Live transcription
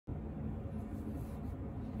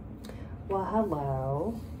Well,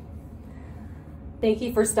 hello. Thank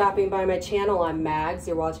you for stopping by my channel. I'm Mags.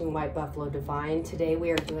 You're watching White Buffalo Divine. Today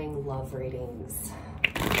we are doing love readings.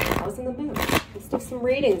 I was in the mood. Let's do some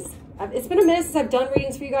readings. It's been a minute since I've done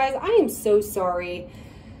readings for you guys. I am so sorry.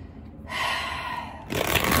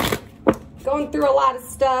 Going through a lot of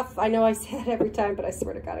stuff. I know I say that every time, but I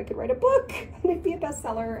swear to God, I could write a book and it'd be a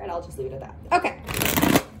bestseller, and I'll just leave it at that. Okay.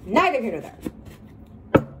 Neither here nor there.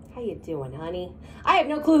 How you doing, honey? I have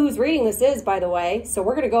no clue whose reading this is, by the way. So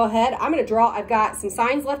we're going to go ahead. I'm going to draw. I've got some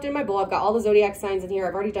signs left in my bowl. I've got all the zodiac signs in here.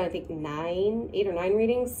 I've already done, I think, 8 or 9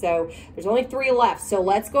 readings. So there's only 3 left. So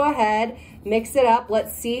let's go ahead, mix it up.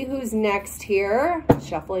 Let's see who's next here.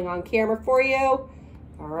 Shuffling on camera for you. All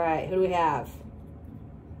right. Who do we have?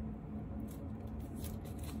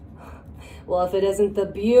 Well, if it isn't the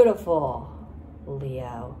beautiful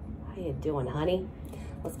Leo. How you doing, honey?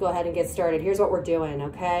 Let's go ahead and get started. Here's what we're doing,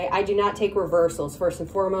 okay? I do not take reversals. First and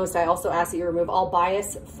foremost, I also ask that you remove all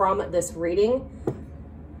bias from this reading.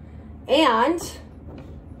 And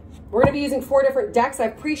we're gonna be using 4 different decks.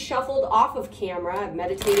 I've pre-shuffled off of camera. I've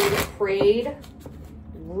meditated, prayed,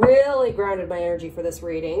 really grounded my energy for this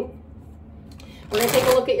reading. We're gonna take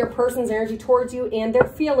a look at your person's energy towards you and their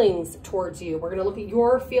feelings towards you. We're gonna look at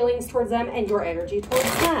your feelings towards them and your energy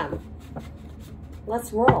towards them.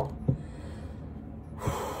 Let's roll.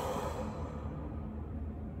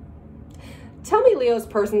 Tell me Leo's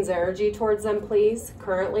person's energy towards them, please,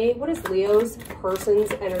 currently. What is Leo's person's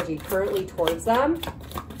energy currently towards them?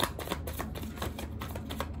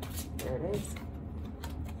 There it is.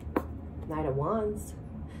 Knight of Wands.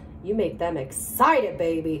 You make them excited,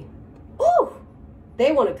 baby. Ooh!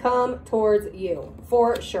 They want to come towards you,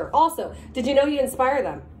 for sure. Also, did you know you inspire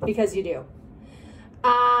them? Because you do.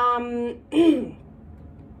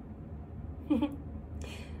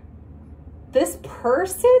 This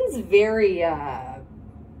person's very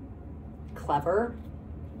clever.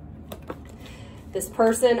 This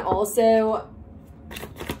person also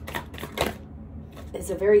is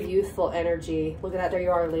a very youthful energy. Look at that. There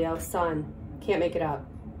you are, Leo. Sun. Can't make it up.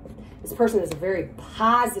 This person is a very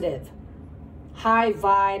positive, high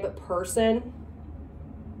vibe person.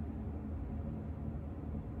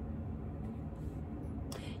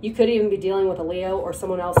 You could even be dealing with a Leo or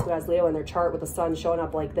someone else who has Leo in their chart with the sun showing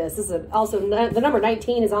up like this. This is also, the number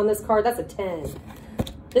 19 is on this card. That's a 10.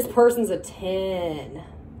 This person's a 10.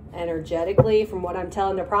 Energetically, from what I'm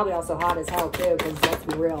telling, they're probably also hot as hell too, because let's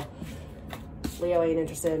be real. Leo ain't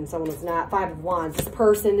interested in someone who's not. 5 of Wands. This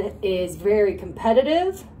person is very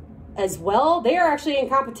competitive as well. They are actually in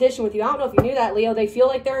competition with you. I don't know if you knew that, Leo. They feel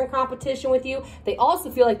like they're in competition with you. They also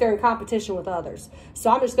feel like they're in competition with others. So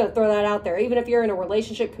I'm just going to throw that out there. Even if you're in a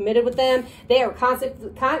relationship committed with them, they are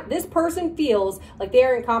this person feels like they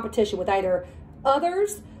are in competition with either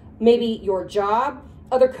others, maybe your job,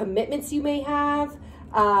 other commitments you may have.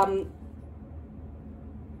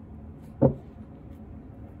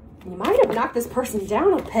 You might have knocked this person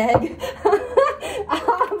down a peg.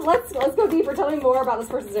 Let's go deeper. Tell me more about this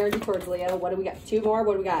person's energy towards Leo. What do we got? 2 more.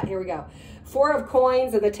 What do we got? Here we go. 4 of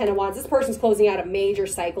Coins and the 10 of Wands. This person's closing out a major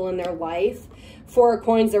cycle in their life. 4 of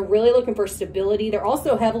Coins. They're really looking for stability. They're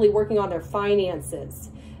also heavily working on their finances.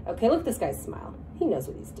 Okay, look at this guy's smile. He knows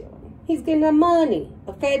what he's doing. He's getting that money.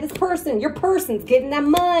 Okay, this person, your person's getting that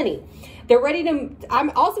money. They're ready to, I'm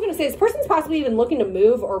also going to say this person's possibly even looking to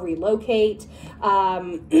move or relocate,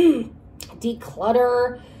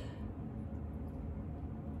 declutter,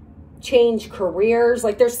 change careers.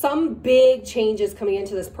 Like there's some big changes coming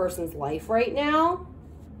into this person's life right now.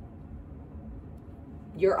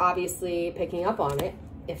 You're obviously picking up on it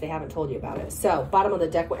if they haven't told you about it. So bottom of the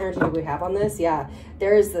deck, what energy do we have on this? Yeah,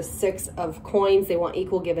 there's the 6 of Coins. They want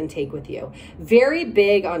equal give and take with you. Very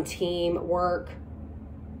big on teamwork.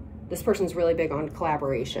 This person's really big on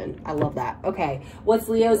collaboration. I love that. Okay, what's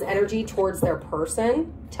Leo's energy towards their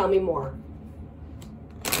person? Tell me more.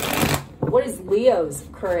 What is Leo's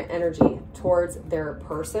current energy towards their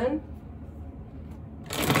person?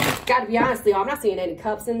 Got to be honest, Leo, I'm not seeing any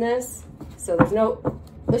cups in this. So there's no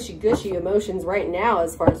gushy-gushy emotions right now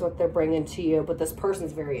as far as what they're bringing to you. But this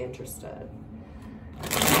person's very interested.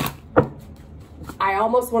 I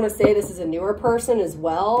almost want to say this is a newer person as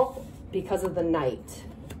well because of the Knight.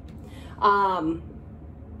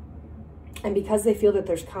 And because they feel that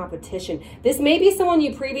there's competition. This may be someone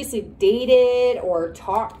you previously dated or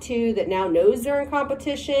talked to that now knows they're in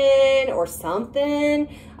competition or something.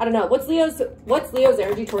 I don't know. What's Leo's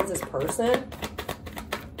energy towards this person?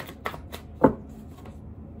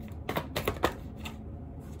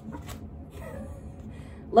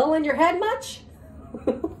 Low in your head much?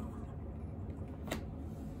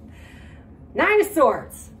 9 of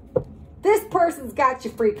Swords. This person's got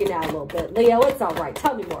you freaking out a little bit. Leo, it's all right.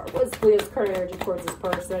 Tell me more. What's Leo's current energy towards this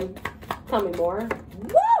person? Tell me more.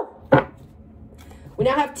 Woo! We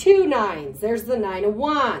now have 2 9s. There's the 9 of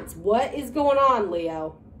Wands. What is going on,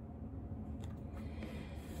 Leo?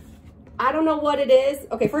 I don't know what it is.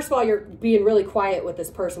 Okay, first of all, you're being really quiet with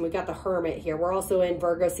this person. We've got the Hermit here. We're also in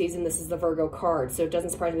Virgo season. This is the Virgo card, so it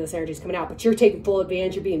doesn't surprise me this energy is coming out, but you're taking full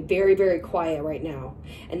advantage. You're being very, very quiet right now.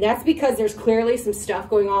 And that's because there's clearly some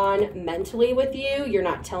stuff going on mentally with you you're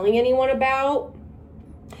not telling anyone about.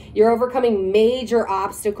 You're overcoming major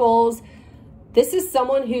obstacles. This is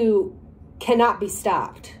someone who cannot be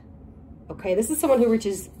stopped. Okay, this is someone who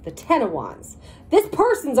reaches the 10 of Wands. This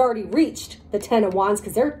person's already reached the 10 of Wands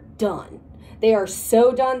because they're done. They are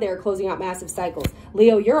so done. They're closing out massive cycles.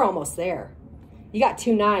 Leo, you're almost there. You got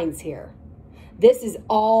 2 9s here. This is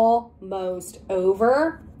almost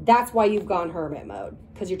over. That's why you've gone hermit mode,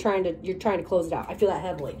 because you're trying to close it out. I feel that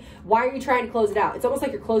heavily. Why are you trying to close it out? It's almost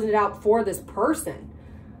like you're closing it out for this person.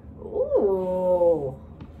 Ooh.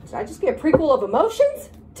 Did I just get a prequel of emotions?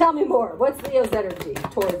 Tell me more. What's Leo's energy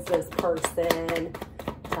towards this person?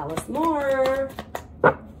 Tell us more.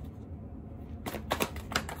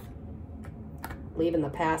 Leaving the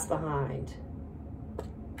past behind.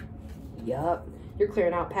 Yup. You're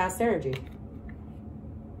clearing out past energy.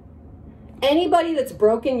 Anybody that's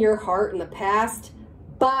broken your heart in the past,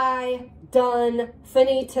 bye, done,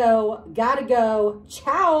 finito, gotta go,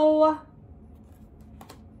 ciao.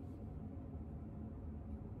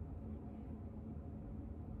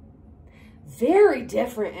 Very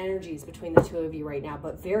different energies between the two of you right now,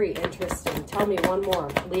 but very interesting. Tell me one more.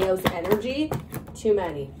 Leo's energy, too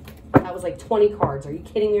many. That was like 20 cards. Are you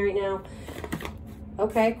kidding me right now?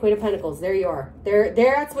 Okay, Queen of Pentacles. There you are.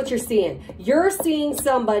 That's what you're seeing. You're seeing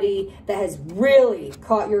somebody that has really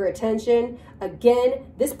caught your attention.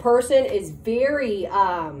 Again, this person is very,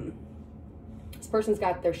 this person's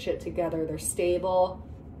got their shit together. They're stable,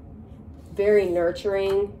 very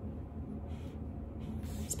nurturing.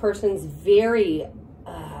 This person's very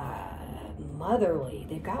motherly.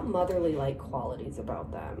 They've got motherly-like qualities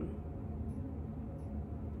about them.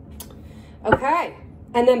 Okay,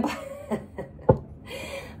 and then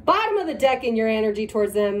bottom of the deck in your energy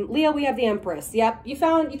towards them, Leo, we have the Empress. Yep, you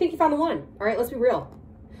think you found the one. All right, let's be real.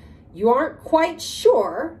 You aren't quite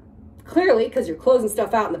sure, clearly, because you're closing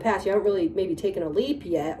stuff out in the past. You haven't really maybe taken a leap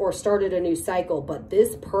yet or started a new cycle, but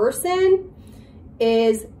this person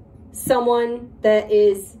is someone that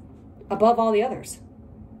is above all the others.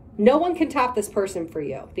 No one can top this person for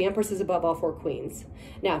you. The Empress is above all 4 queens.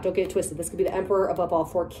 Now, don't get it twisted. This could be the Emperor above all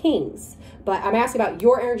 4 kings. But I'm asking about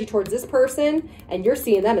your energy towards this person, and you're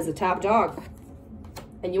seeing them as a top dog.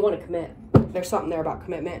 And you want to commit. There's something there about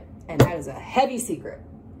commitment, and that is a heavy secret.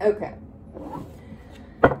 Okay.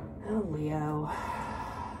 Oh, Leo.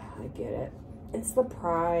 I get it. It's the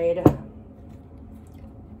pride.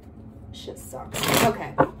 Shit sucks.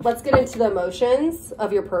 Okay, let's get into the emotions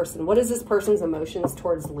of your person. What is this person's emotions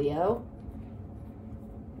towards Leo?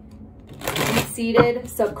 Deep-seated,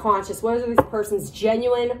 subconscious. What are this person's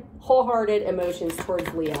genuine, wholehearted emotions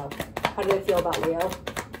towards Leo? How do they feel about Leo?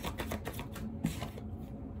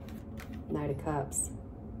 Knight of Cups.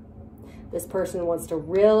 This person wants to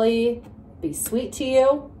really be sweet to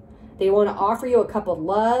you. They want to offer you a cup of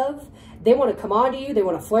love. They want to come on to you. They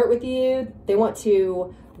want to flirt with you. They want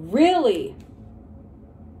to really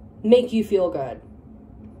make you feel good.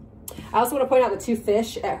 I also want to point out the 2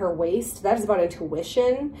 fish at her waist. That is about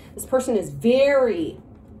intuition. This person is very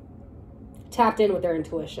tapped in with their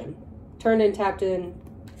intuition. Turned in, tapped in,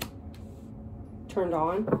 turned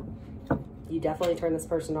on. You definitely turn this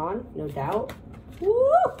person on, no doubt.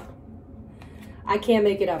 Woo! I can't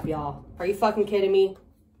make it up, y'all. Are you fucking kidding me?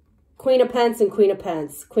 Queen of Pence and Queen of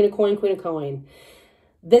Pence. Queen of Coin, Queen of Coin.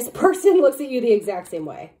 This person looks at you the exact same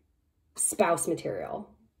way. Spouse material.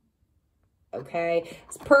 Okay?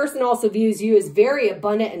 This person also views you as very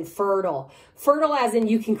abundant and fertile. Fertile as in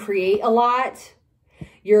you can create a lot.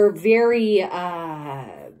 You're very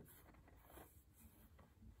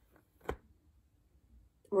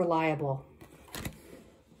reliable.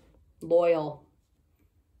 Loyal.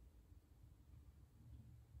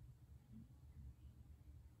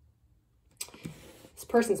 This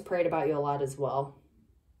person's prayed about you a lot as well.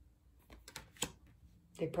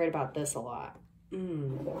 They prayed about this a lot.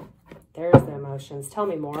 There's the emotions. Tell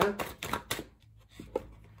me more.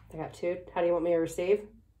 I got 2. How do you want me to receive?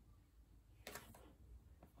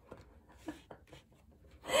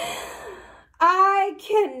 I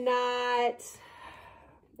cannot.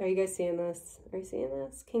 Are you guys seeing this? Are you seeing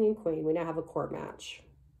this? King and Queen. We now have a court match.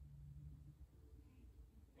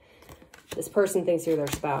 This person thinks you're their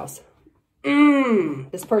spouse.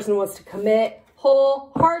 This person wants to commit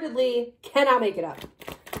wholeheartedly, cannot make it up.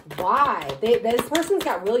 Why? This person's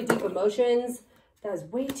got really deep emotions. That is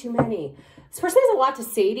way too many. This person has a lot to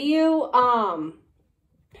say to you.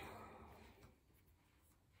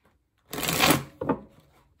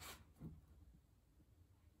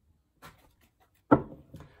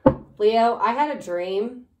 Leo, I had a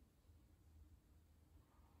dream.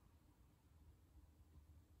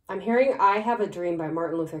 I'm hearing I Have a Dream by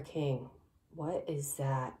Martin Luther King. What is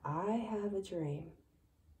that? I have a dream.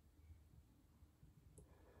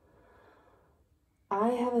 I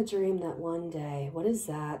have a dream that one day. What is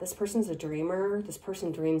that? This person's a dreamer. This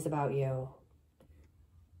person dreams about you.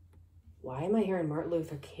 Why am I hearing Martin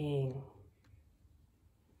Luther King?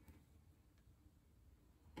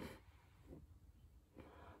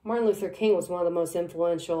 Martin Luther King was one of the most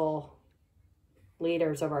influential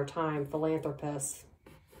leaders of our time, philanthropists.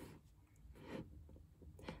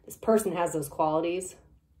 This person has those qualities.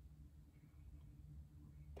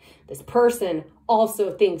 This person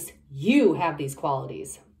also thinks you have these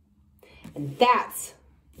qualities. And that's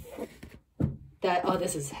that. Oh,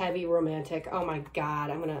 this is heavy romantic. Oh my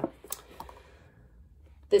God.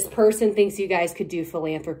 This person thinks you guys could do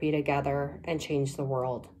philanthropy together and change the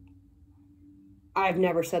world. I've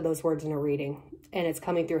never said those words in a reading, and it's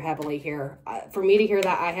coming through heavily here. For me to hear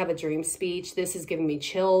that I have a dream speech, this is giving me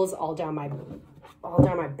chills all down my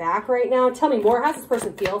back right now. Tell me more. How's this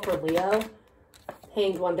person feel for Leo?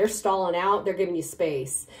 Hanged One. They're stalling out. They're giving you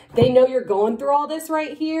space. They know you're going through all this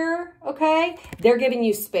right here, okay? They're giving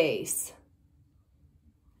you space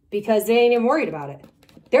because they ain't even worried about it.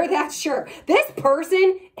 They're that sure. This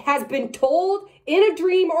person has been told in a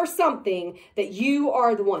dream or something that you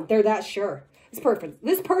are the one. They're that sure.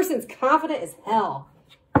 This person's confident as hell.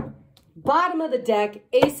 Bottom of the deck,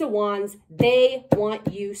 Ace of Wands. They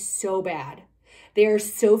want you so bad. They are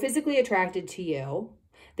so physically attracted to you.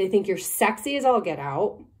 They think you're sexy as all get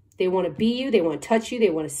out. They want to be you. They want to touch you. They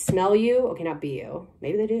want to smell you. Okay, not be you.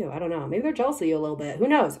 Maybe they do. I don't know. Maybe they're jealous of you a little bit. Who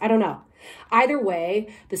knows? I don't know. Either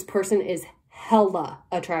way, this person is hella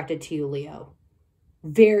attracted to you, Leo.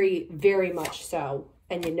 Very, very much so.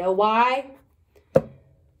 And you know why?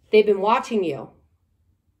 They've been watching you.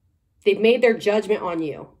 They've made their judgment on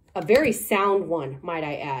you. A very sound one, might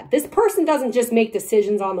I add. This person doesn't just make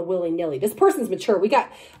decisions on the willy-nilly. This person's mature. We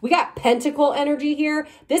got pentacle energy here.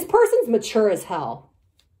 This person's mature as hell.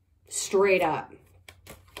 Straight up.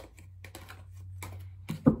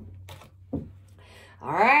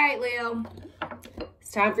 All right, Leo.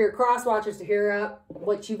 It's time for your cross watchers to hear up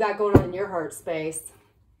what you got going on in your heart space.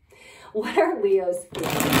 What are Leo's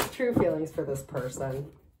feelings, true feelings for this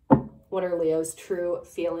person? What are Leo's true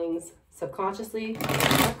feelings subconsciously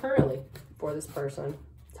or currently for this person?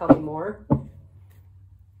 Tell me more.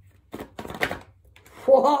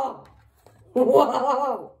 Whoa!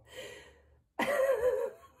 Whoa!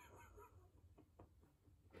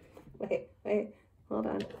 Wait. Hold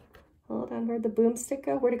on. Where'd the boomstick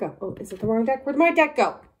go? Where'd it go? Oh, is it the wrong deck? Where'd my deck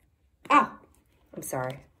go? Ah! I'm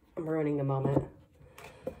sorry. I'm ruining the moment.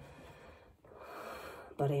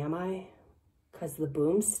 But am I? Because the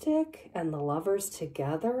boomstick and the lovers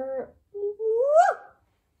together, woo!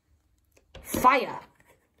 Fire.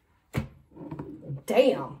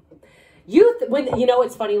 Damn. You know,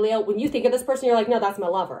 it's funny, Leo, when you think of this person, you're like, no, that's my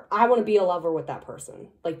lover. I want to be a lover with that person.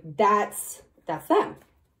 Like, that's them.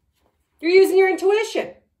 You're using your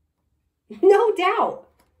intuition. No doubt.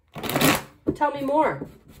 Tell me more.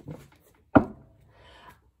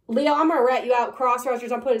 Leo, I'm going to rat you out, cross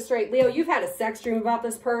watchers. I'm putting it straight. Leo, you've had a sex dream about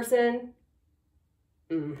this person.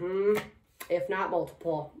 If not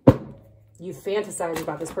multiple. You fantasize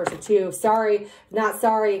about this person too. Sorry, not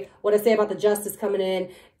sorry. What I say about the justice coming in.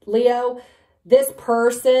 Leo, this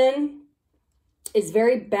person is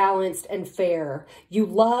very balanced and fair. You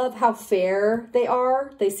love how fair they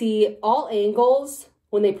are. They see all angles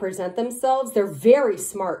when they present themselves. They're very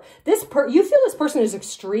smart. You feel this person is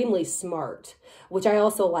extremely smart, which I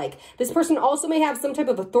also like. This person also may have some type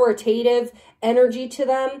of authoritative energy to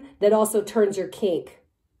them that also turns your kink.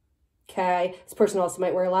 Okay? This person also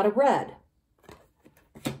might wear a lot of red.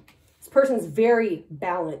 This person's very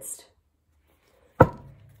balanced.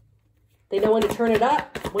 They know when to turn it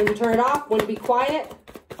up, when to turn it off, when to be quiet,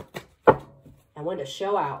 and when to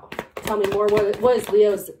show out. Tell me more. What is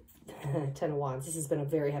Leo's 10 of Wands? This has been a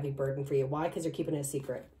very heavy burden for you. Why? Because you're keeping it a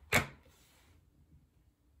secret.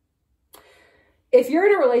 If you're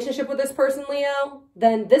in a relationship with this person, Leo,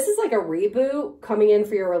 then this is like a reboot coming in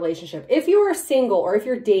for your relationship. If you are single or if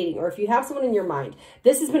you're dating or if you have someone in your mind,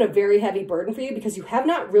 this has been a very heavy burden for you because you have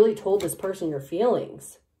not really told this person your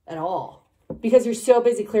feelings at all. because you're so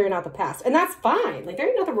busy clearing out the past. And that's fine. Like, there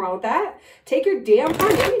ain't nothing wrong with that. Take your damn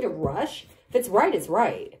time. You don't need to rush. If it's right, it's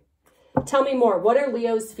right. Tell me more. What are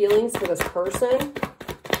Leo's feelings for this person?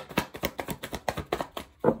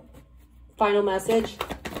 Final message.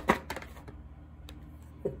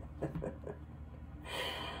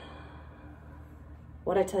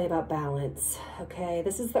 What'd I tell you about balance? Okay,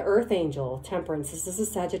 this is the Earth Angel, Temperance. This is a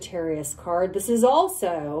Sagittarius card. This is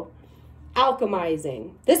also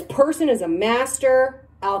alchemizing. This person is a master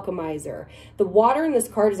alchemizer. The water in this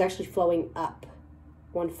card is actually flowing up.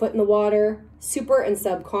 1 foot in the water, super and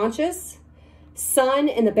subconscious. Sun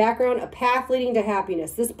in the background, a path leading to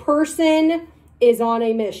happiness. This person is on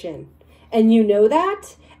a mission. And you know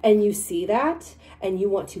that, and you see that, and you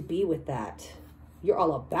want to be with that. You're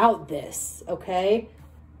all about this, okay?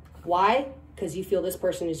 Why? Because you feel this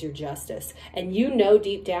person is your justice. And you know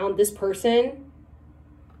deep down this person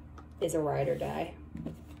is a ride or die.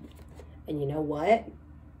 And you know what?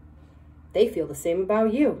 They feel the same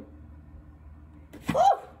about you. Woo!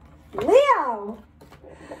 Leo!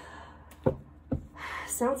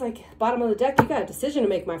 Sounds like bottom of the deck, you got a decision to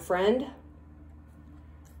make, my friend.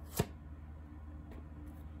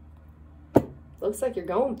 Looks like you're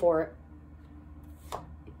going for it.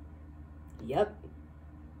 Yep.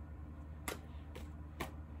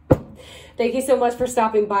 Thank you so much for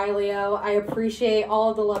stopping by, Leo. I appreciate all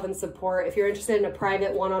of the love and support. If you're interested in a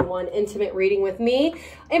private one-on-one intimate reading with me,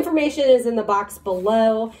 information is in the box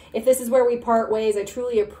below. If this is where we part ways, I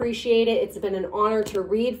truly appreciate it. It's been an honor to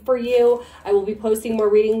read for you. I will be posting more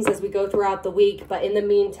readings as we go throughout the week. But in the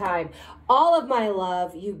meantime, all of my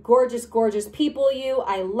love, you gorgeous, gorgeous people, you.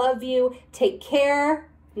 I love you. Take care.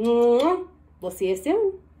 We'll see you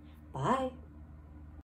soon. Bye.